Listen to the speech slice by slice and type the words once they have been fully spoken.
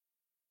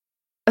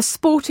A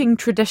Sporting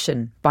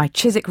Tradition by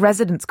Chiswick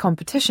Residents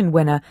competition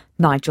winner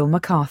Nigel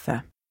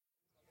Macarthur.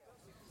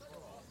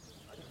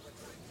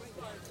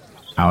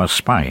 Our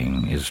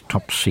spying is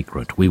top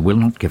secret. We will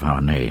not give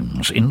our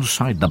names.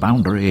 Inside the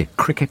boundary,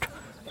 cricket.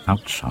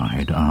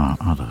 Outside are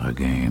other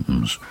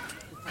games.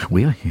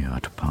 We are here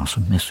to pass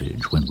a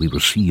message when we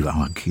receive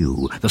our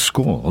cue. The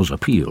scores,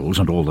 appeals,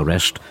 and all the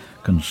rest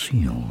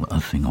conceal a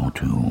thing or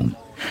two.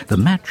 The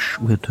match,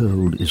 we're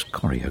told, is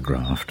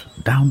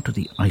choreographed, down to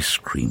the ice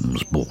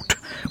creams bought.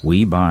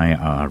 We buy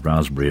our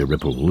raspberry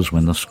ripples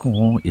when the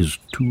score is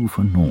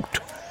 2-0.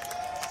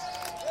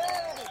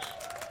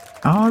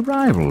 Our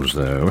rivals,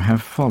 though,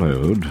 have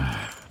followed.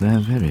 They're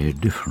very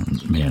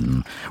different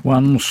men.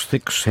 One's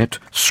thickset,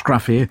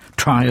 scruffy,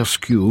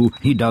 askew.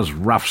 He does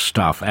rough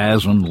stuff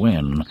as and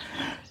when.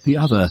 The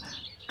other,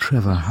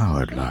 Trevor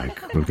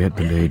Howard-like, will get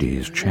the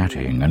ladies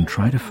chatting and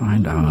try to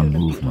find our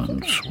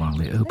movements while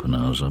the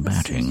openers are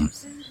batting.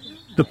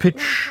 The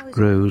pitch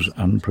grows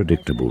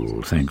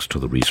unpredictable thanks to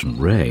the recent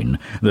rain.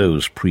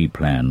 Those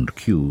pre-planned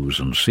cues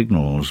and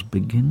signals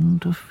begin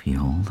to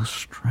feel the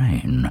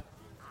strain.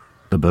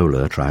 The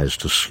bowler tries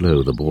to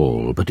slow the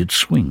ball, but it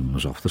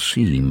swings off the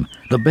seam.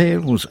 The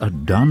bails are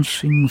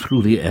dancing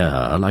through the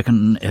air like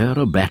an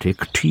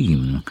aerobatic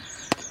team.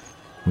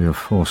 We are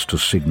forced to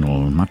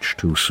signal much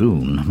too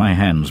soon. My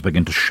hands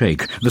begin to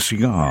shake. The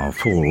cigar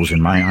falls in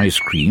my ice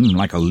cream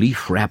like a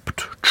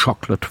leaf-wrapped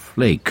chocolate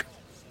flake.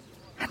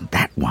 And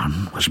that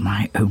one was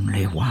my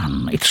only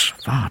one. It's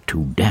far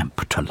too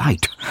damp to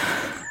light.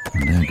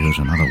 And there goes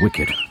another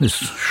wicket. This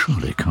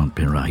surely can't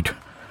be right.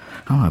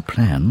 Our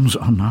plans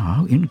are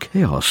now in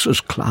chaos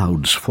as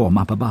clouds form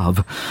up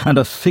above, and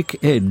a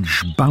thick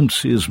edge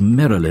bounces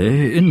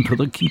merrily into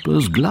the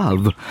keeper's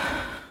glove.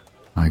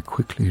 I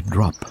quickly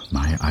drop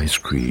my ice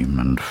cream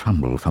and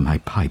fumble for my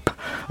pipe.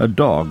 A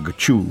dog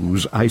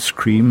chews ice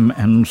cream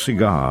and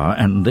cigar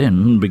and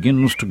then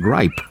begins to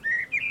gripe.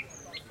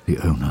 The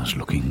owner's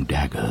looking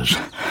daggers.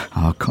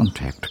 Our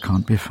contact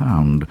can't be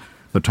found.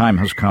 The time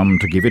has come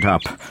to give it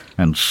up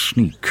and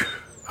sneak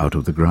out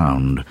of the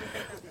ground.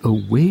 A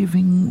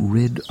waving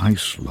red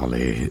ice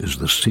lolly is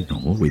the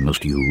signal we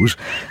must use,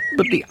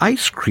 but the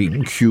ice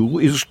cream queue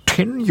is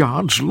 10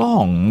 yards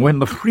long when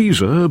the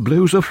freezer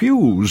blows a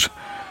fuse.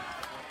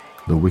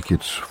 The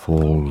wickets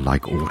fall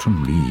like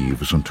autumn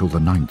leaves until the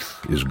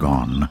 9th is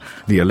gone.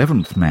 The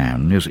 11th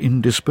man is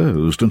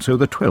indisposed, and so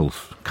the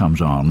 12th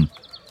comes on.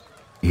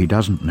 He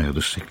doesn't know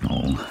the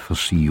signal for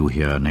see you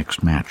here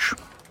next match.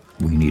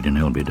 We need an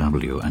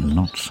LBW and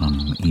not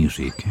some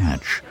easy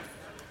catch.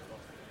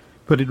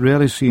 But it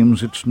really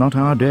seems it's not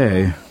our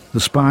day. The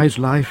spy's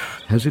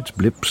life has its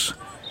blips,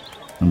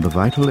 and the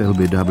vital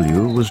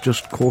LBW was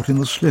just caught in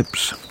the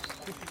slips.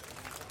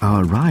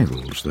 Our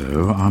rivals,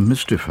 though, are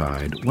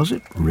mystified. Was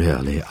it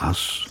really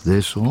us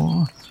they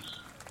saw?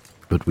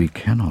 But we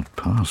cannot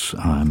pass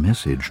our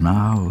message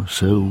now,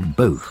 so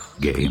both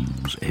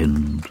games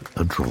end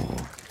a draw.